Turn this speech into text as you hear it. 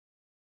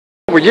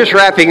We're just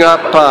wrapping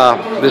up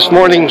this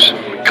morning's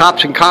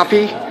Cops and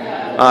Coffee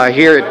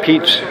here at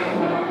Pete's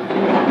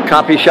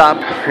Coffee Shop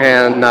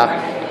and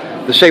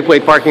the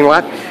Safeway parking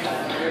lot.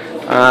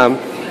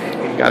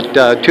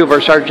 Got two of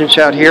our sergeants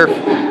out here,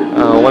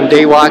 one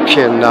day watch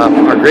and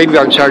our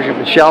graveyard sergeant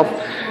Michelle,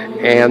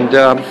 and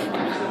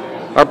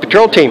our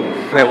patrol team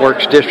that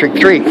works District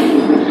 3.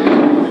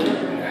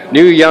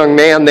 New young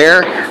man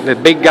there, the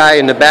big guy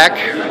in the back,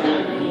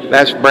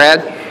 that's Brad,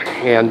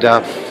 and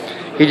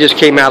he just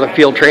came out of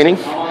field training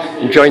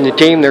and joined the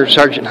team. There's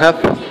Sergeant Huff,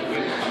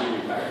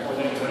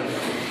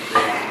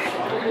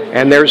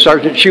 and there's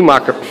Sergeant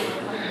Schumacher,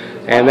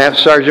 and that's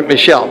Sergeant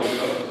Michelle.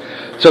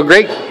 So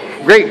great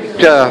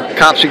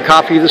Cops and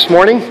Coffee this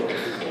morning,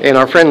 and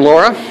our friend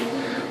Laura,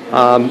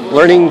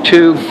 learning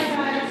to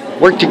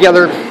work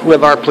together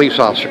with our police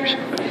officers.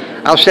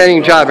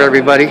 Outstanding job,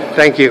 everybody.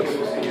 Thank you.